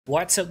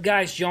What's up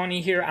guys,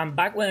 Johnny here. I'm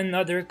back with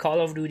another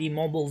Call of Duty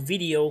Mobile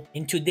video.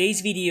 In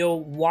today's video,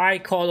 why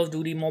Call of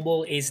Duty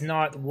Mobile is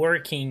not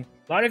working.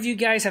 A lot of you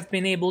guys have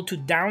been able to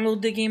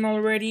download the game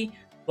already,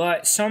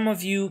 but some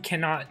of you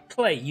cannot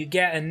play. You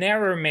get an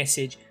error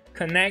message,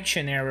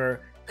 connection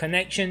error,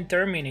 connection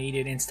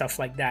terminated and stuff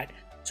like that.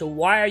 So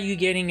why are you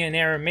getting an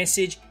error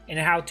message and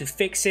how to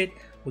fix it?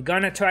 We're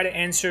gonna try to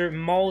answer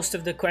most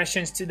of the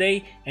questions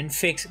today and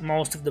fix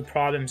most of the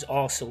problems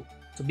also.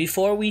 So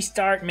before we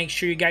start, make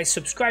sure you guys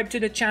subscribe to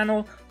the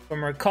channel for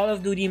more Call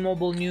of Duty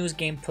Mobile news,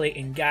 gameplay,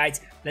 and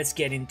guides. Let's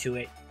get into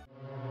it.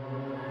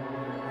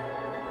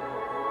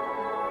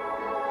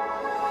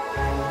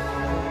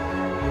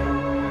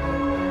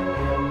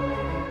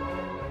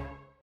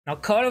 Now,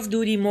 Call of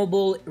Duty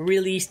Mobile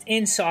released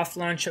in soft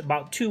launch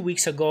about 2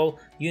 weeks ago,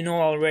 you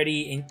know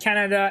already, in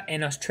Canada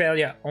and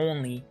Australia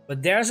only.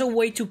 But there's a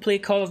way to play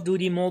Call of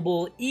Duty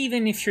Mobile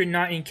even if you're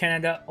not in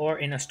Canada or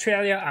in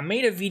Australia. I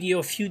made a video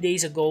a few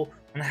days ago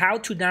on how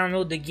to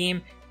download the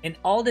game and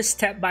all the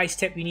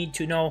step-by-step you need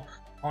to know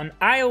on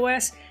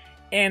iOS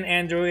and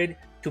Android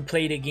to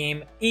play the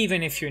game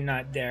even if you're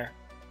not there.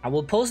 I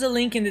will post the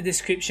link in the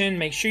description.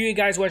 Make sure you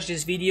guys watch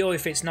this video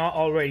if it's not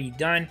already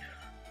done.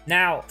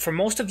 Now, for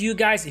most of you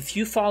guys, if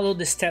you follow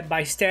the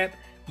step-by-step,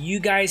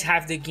 you guys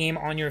have the game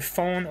on your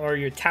phone or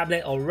your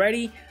tablet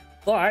already,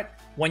 but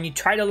when you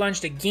try to launch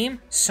the game,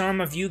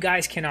 some of you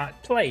guys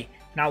cannot play.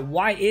 Now,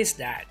 why is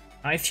that?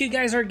 Now, if you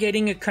guys are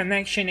getting a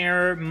connection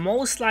error,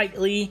 most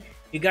likely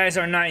you guys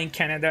are not in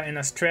Canada and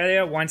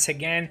Australia. Once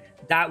again,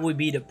 that would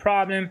be the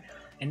problem.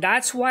 And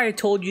that's why I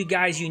told you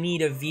guys you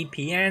need a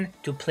VPN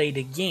to play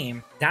the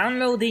game.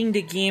 Downloading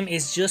the game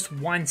is just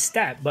one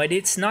step, but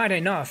it's not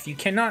enough. You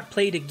cannot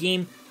play the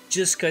game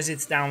just because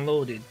it's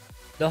downloaded.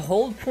 The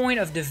whole point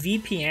of the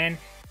VPN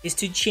is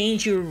to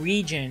change your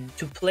region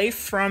to play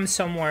from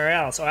somewhere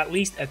else, or at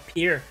least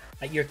appear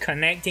like you're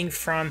connecting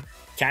from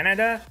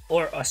Canada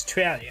or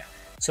Australia.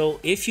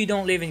 So if you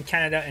don't live in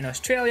Canada and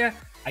Australia,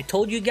 I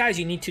told you guys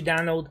you need to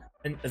download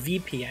a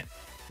VPN.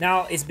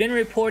 Now, it's been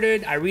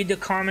reported, I read the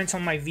comments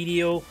on my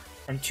video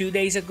from 2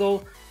 days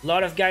ago. A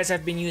lot of guys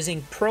have been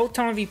using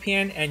Proton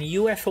VPN and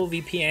UFO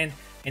VPN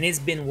and it's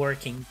been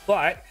working.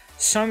 But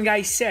some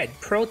guys said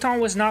Proton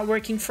was not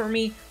working for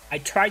me. I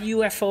tried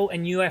UFO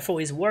and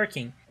UFO is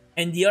working.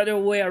 And the other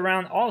way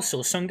around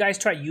also. Some guys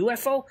tried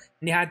UFO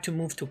and they had to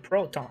move to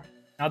Proton.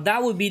 Now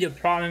that would be the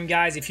problem,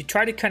 guys. If you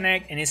try to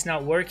connect and it's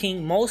not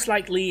working, most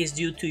likely it's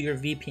due to your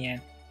VPN.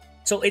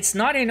 So it's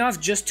not enough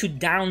just to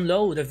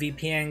download a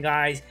VPN,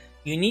 guys.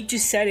 You need to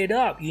set it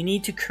up. You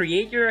need to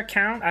create your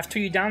account. After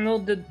you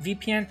download the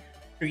VPN,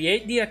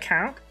 create the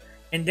account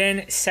and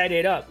then set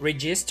it up.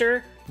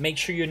 Register, make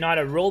sure you're not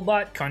a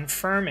robot,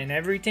 confirm and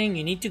everything.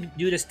 You need to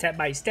do the step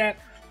by step.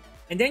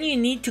 And then you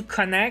need to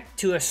connect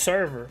to a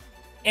server.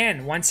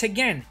 And once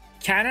again,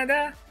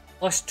 Canada,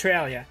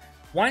 Australia.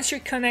 Once you're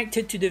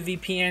connected to the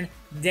VPN,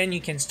 then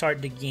you can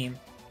start the game.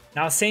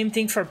 Now, same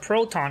thing for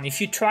Proton. If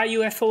you try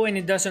UFO and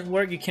it doesn't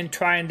work, you can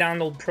try and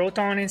download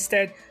Proton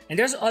instead. And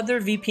there's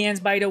other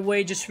VPNs, by the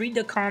way. Just read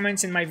the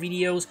comments in my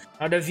videos.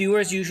 Now, the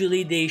viewers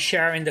usually they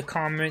share in the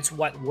comments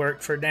what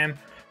worked for them.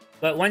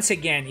 But once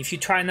again, if you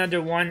try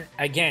another one,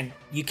 again,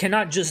 you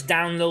cannot just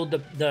download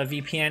the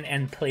VPN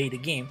and play the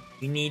game.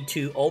 You need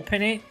to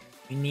open it.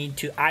 You need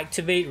to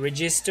activate,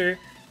 register,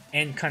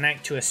 and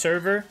connect to a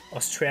server,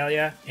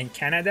 Australia and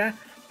Canada,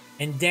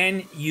 and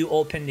then you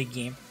open the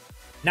game.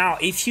 Now,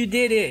 if you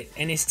did it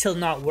and it's still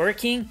not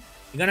working,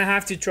 you're gonna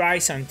have to try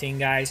something,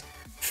 guys.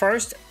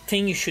 First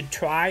thing you should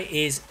try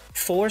is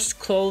force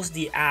close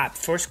the app,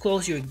 force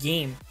close your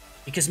game,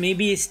 because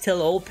maybe it's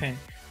still open.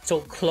 So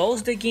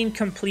close the game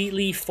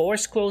completely,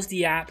 force close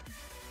the app,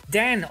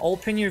 then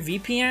open your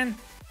VPN,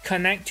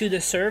 connect to the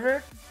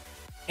server,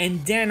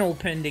 and then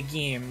open the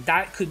game.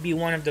 That could be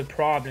one of the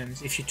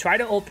problems. If you try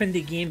to open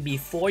the game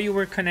before you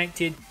were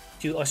connected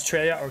to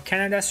Australia or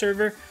Canada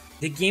server,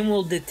 the game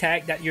will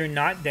detect that you're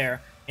not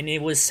there and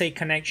it will say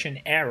connection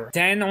error.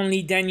 Then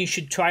only then you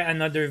should try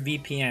another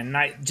VPN.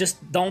 Like,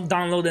 just don't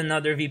download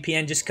another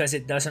VPN just because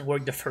it doesn't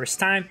work the first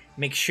time.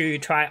 Make sure you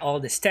try all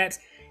the steps.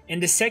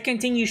 And the second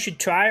thing you should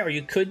try, or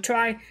you could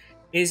try,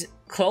 is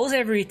close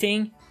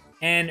everything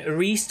and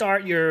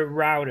restart your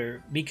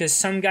router, because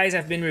some guys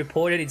have been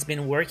reported it's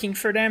been working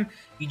for them.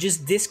 You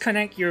just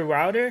disconnect your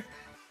router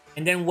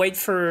and then wait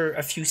for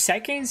a few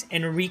seconds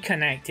and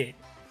reconnect it.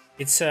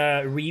 It's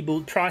a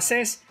reboot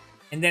process.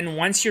 And then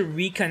once you're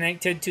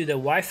reconnected to the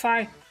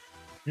Wi-Fi,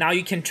 now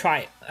you can try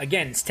it.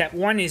 Again, step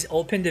one is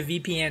open the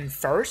VPN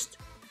first,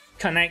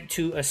 connect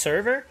to a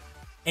server,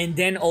 and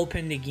then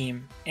open the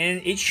game.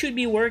 And it should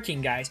be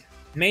working, guys.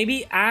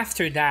 Maybe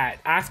after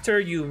that,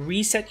 after you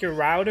reset your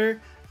router,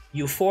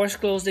 you force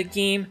close the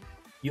game,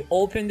 you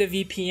open the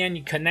VPN,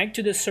 you connect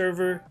to the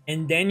server,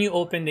 and then you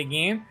open the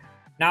game.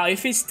 Now,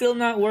 if it's still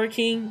not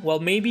working, well,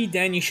 maybe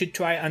then you should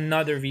try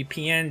another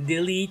VPN,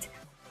 delete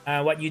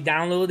what you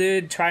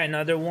downloaded, try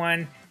another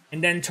one,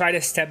 and then try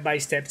the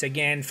step-by-steps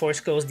again, force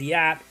close the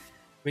app,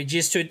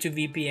 register to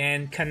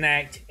VPN,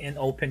 connect, and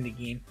open the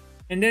game.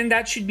 And then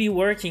that should be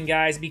working,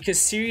 guys, because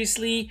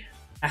seriously,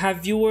 I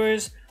have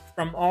viewers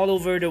from all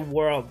over the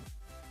world,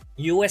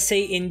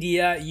 USA,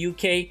 India,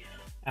 UK,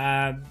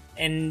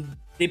 and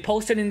they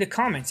posted in the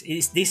comments.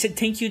 They said,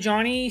 "Thank you,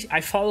 Johnny.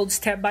 I followed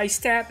step by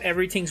step.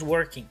 Everything's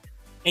working."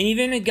 And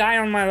even a guy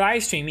on my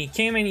live stream, he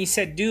came and he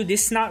said, "Dude,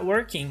 this is not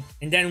working."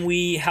 And then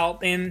we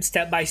helped him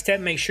step by step,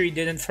 make sure he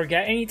didn't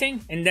forget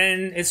anything. And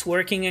then it's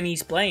working and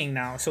he's playing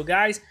now. So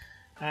guys,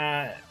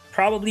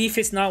 probably if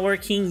it's not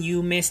working,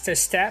 you missed a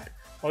step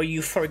or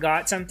you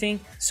forgot something.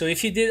 So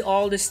if you did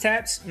all the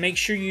steps, make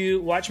sure you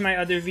watch my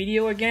other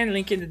video again,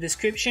 link in the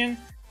description.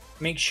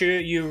 Make sure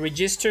you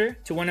register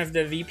to one of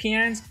the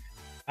VPNs.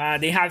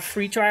 They have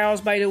free trials,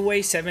 by the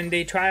way,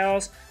 7-day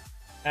trials.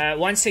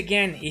 Once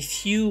again,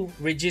 if you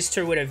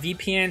register with a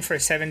VPN for a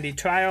 7-day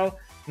trial,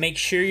 make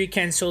sure you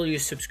cancel your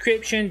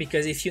subscription,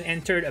 because if you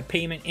entered a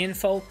payment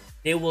info,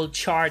 they will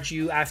charge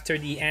you after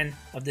the end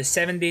of the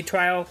 7-day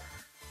trial.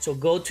 So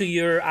go to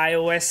your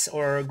iOS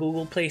or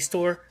Google Play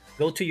Store,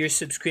 go to your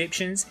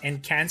subscriptions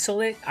and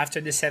cancel it after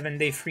the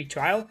 7-day free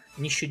trial,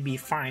 and you should be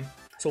fine.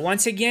 So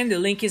once again, the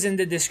link is in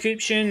the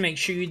description. Make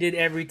sure you did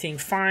everything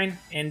fine,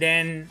 and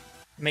then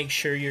make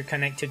sure you're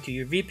connected to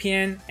your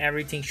VPN.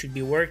 Everything should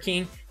be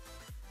working.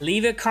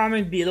 Leave a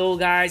comment below,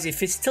 guys,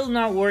 if it's still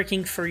not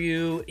working for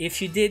you.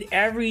 If you did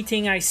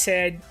everything I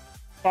said,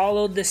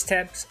 followed the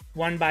steps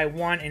one by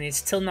one, and it's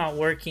still not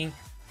working,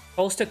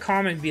 post a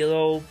comment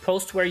below.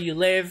 Post where you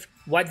live,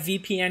 what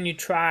VPN you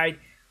tried,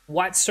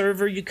 what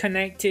server you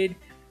connected,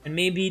 and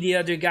maybe the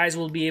other guys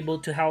will be able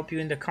to help you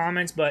in the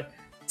comments. But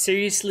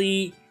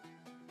seriously,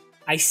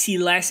 I see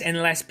less and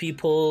less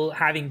people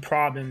having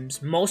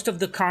problems. Most of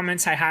the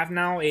comments I have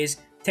now is,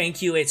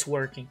 "Thank you, it's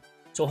working."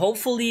 So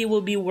hopefully it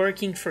will be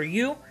working for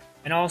you.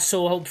 And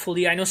also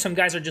hopefully, I know some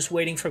guys are just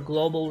waiting for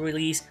global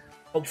release.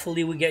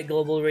 Hopefully we get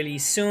global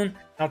release soon.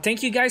 Now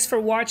thank you guys for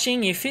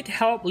watching. If it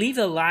helped, leave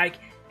a like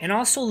and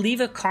also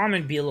leave a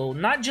comment below.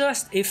 Not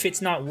just if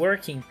it's not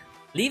working.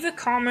 Leave a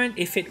comment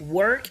if it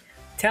worked.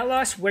 Tell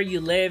us where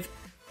you live.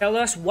 Tell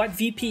us what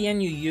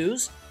VPN you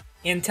use.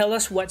 And tell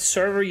us what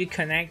server you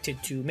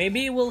connected to.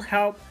 Maybe it will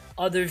help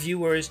other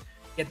viewers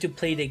get to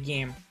play the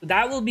game.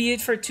 That will be it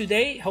for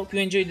today. Hope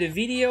you enjoyed the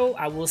video.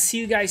 I will see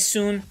you guys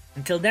soon.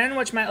 Until then,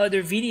 watch my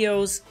other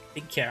videos.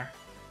 Take care.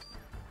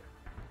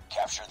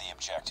 Capture the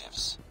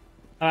objectives.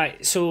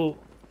 Alright, so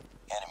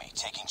Enemy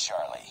taking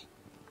Charlie.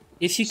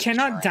 if you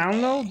cannot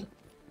download,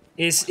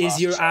 is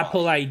your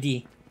Apple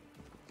ID.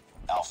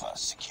 Alpha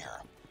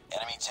secure.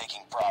 Enemy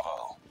taking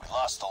Bravo. We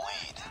lost the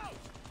lead.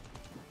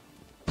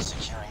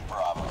 Securing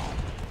Bravo.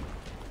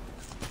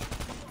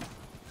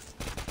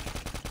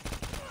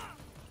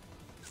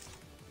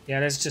 Yeah,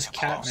 that's just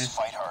cat, man.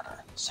 Fight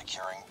harder.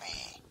 Securing B.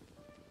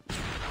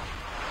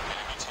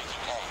 Enemy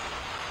taking A.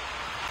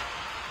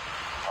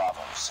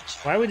 Bravo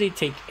secure. Why would they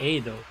take A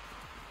though?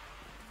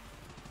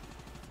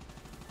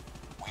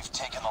 We've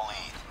taken the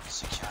lead.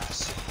 Secure the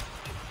C.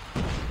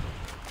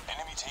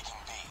 Enemy taking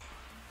B.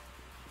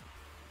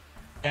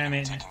 Damn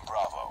it. Taking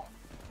Bravo.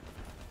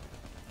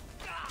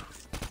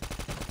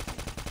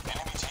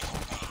 Enemy taking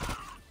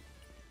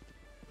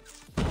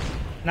B.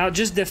 Now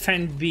just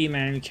defend B,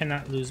 man. We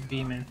cannot lose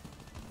B, man.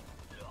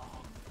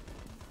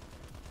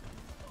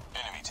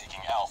 Enemy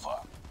taking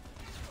Alpha.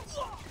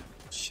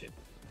 Shit.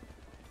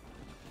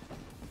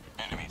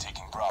 Enemy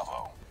taking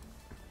Bravo.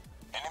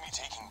 Enemy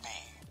taking B.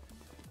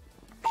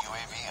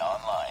 UAV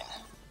online.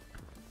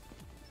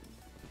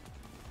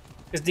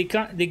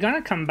 Because they're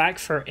gonna come back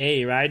for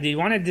A, right? They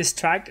want to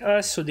distract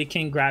us so they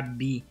can grab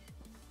B.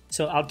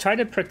 So I'll try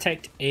to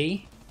protect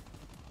A.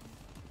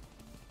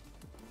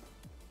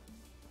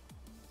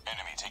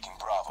 Enemy taking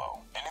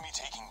Bravo. Enemy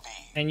taking B.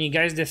 And you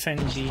guys defend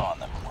B. On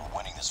them. We're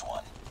winning this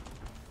one.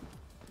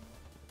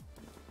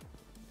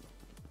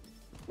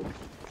 We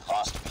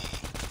lost B.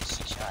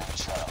 Securing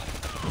Charlie.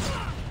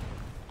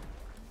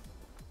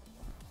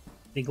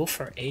 They go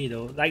for A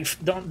though. Like,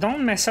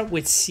 don't mess up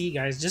with C,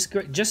 guys.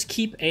 Just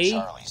keep A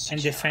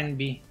and defend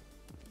B.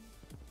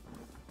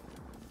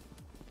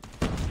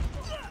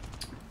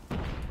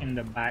 In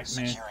the back,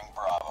 man. Securing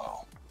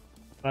Bravo.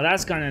 Well,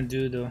 that's gonna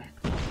do though.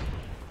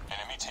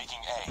 Enemy taking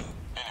A.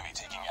 Enemy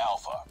taking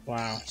Alpha.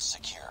 Wow. B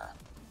secure.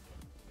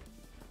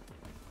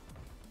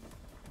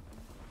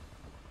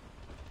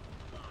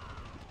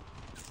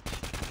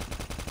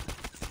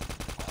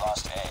 We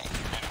lost A.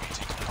 Enemy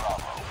taking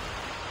Bravo.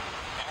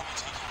 Enemy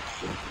taking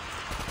B.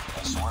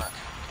 Nice work.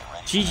 Get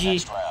ready for the GG.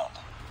 next round.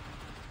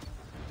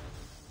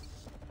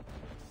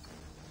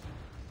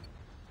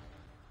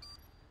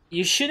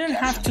 You shouldn't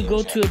have to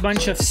go to a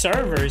bunch of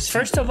servers.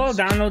 First of all,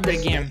 download the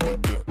game.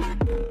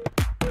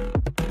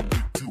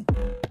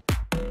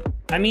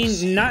 I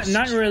mean,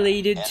 not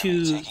related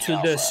to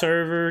the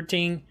server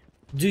thing.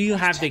 Do you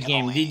have the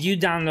game? Did you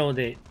download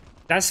it?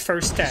 That's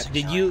first step.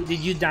 Did you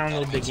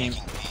download the game?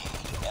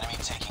 Enemy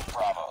taking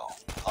Bravo.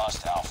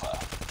 Lost Alpha.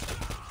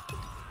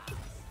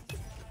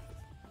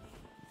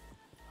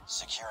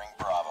 Securing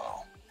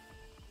Bravo.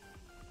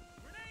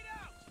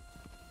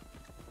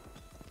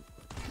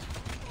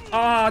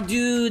 Oh,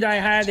 dude, I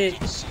had it.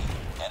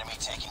 Enemy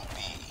taking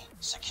B.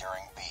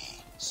 Securing B.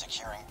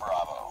 Securing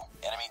Bravo.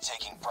 Enemy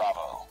taking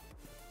Bravo.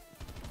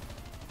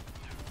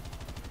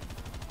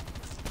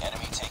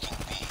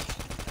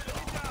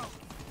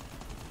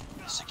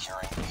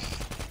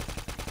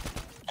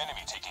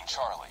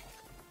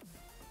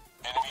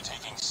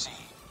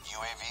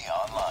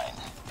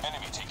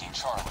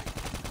 Charlie.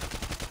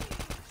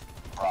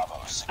 Bravo.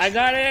 I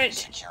got it.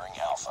 Securing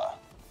Alpha.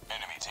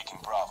 Enemy taking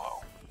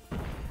Bravo.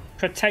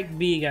 Protect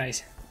B,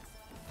 guys.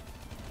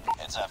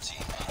 Heads up,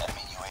 team.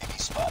 Enemy UAV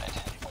spotted.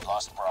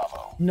 Lost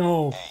Bravo.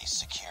 No. A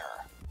secure.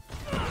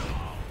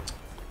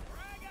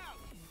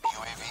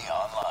 UAV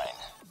online.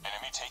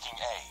 Enemy taking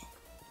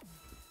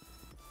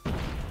A.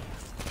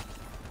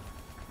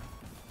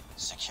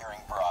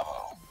 Securing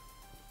Bravo.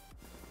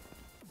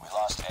 We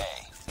lost A.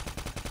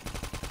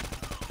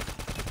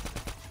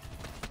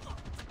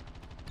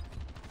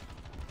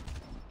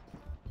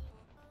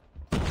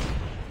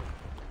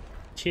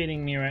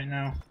 Cheating me right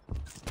now.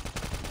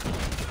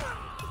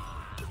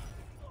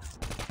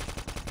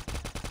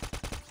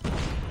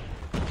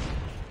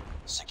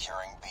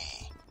 Securing B.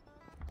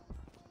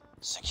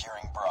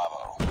 Securing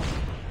Bravo.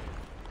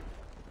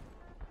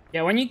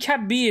 Yeah, when you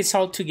cap B, it's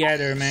all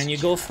together, man. You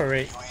go for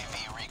it.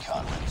 UAV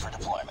recon ready for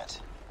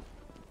deployment.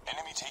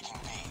 Enemy taking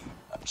B.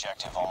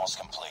 Objective almost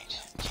complete.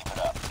 Keep it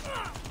up.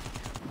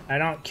 I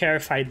don't care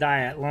if I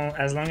die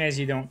as long as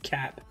you don't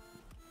cap.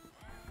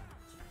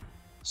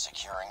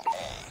 Securing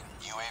A.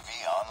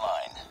 UAV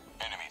online.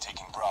 Enemy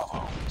taking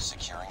Bravo.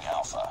 Securing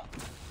Alpha.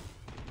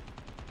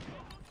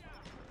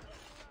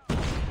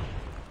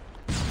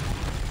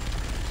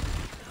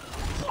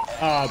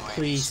 Oh,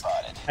 please.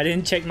 I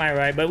didn't check my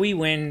right, but we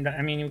win.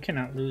 I mean, we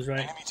cannot lose, right?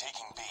 Enemy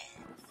taking B.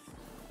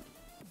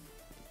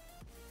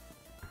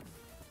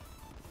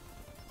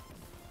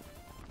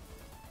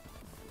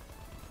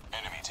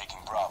 Enemy taking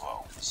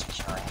Bravo.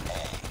 Securing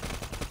A.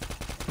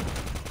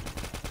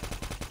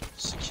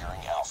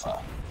 Securing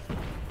Alpha.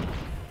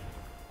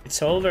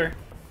 It's over.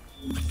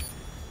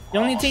 The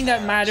only thing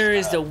that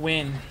matters is the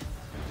win.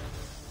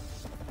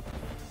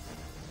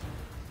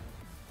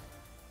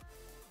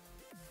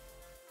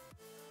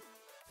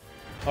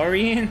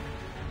 Orion.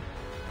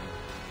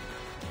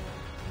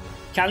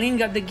 Kalin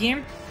got the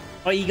game?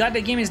 Oh, you got the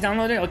game, is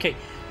downloaded? Okay,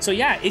 so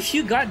yeah, if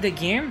you got the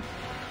game,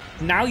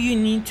 now you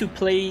need to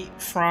play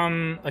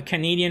from a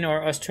Canadian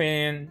or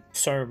Australian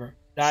server.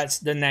 That's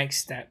the next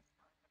step.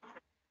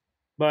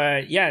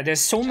 But yeah,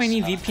 there's so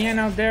many VPN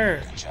out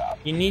there.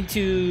 You need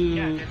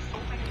to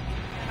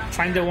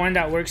find the one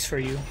that works for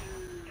you.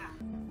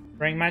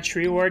 Rank match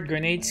reward,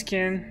 grenade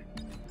skin.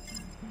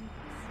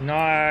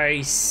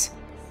 Nice.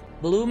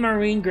 Blue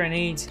marine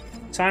grenades.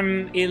 So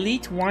I'm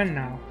elite 1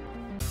 now.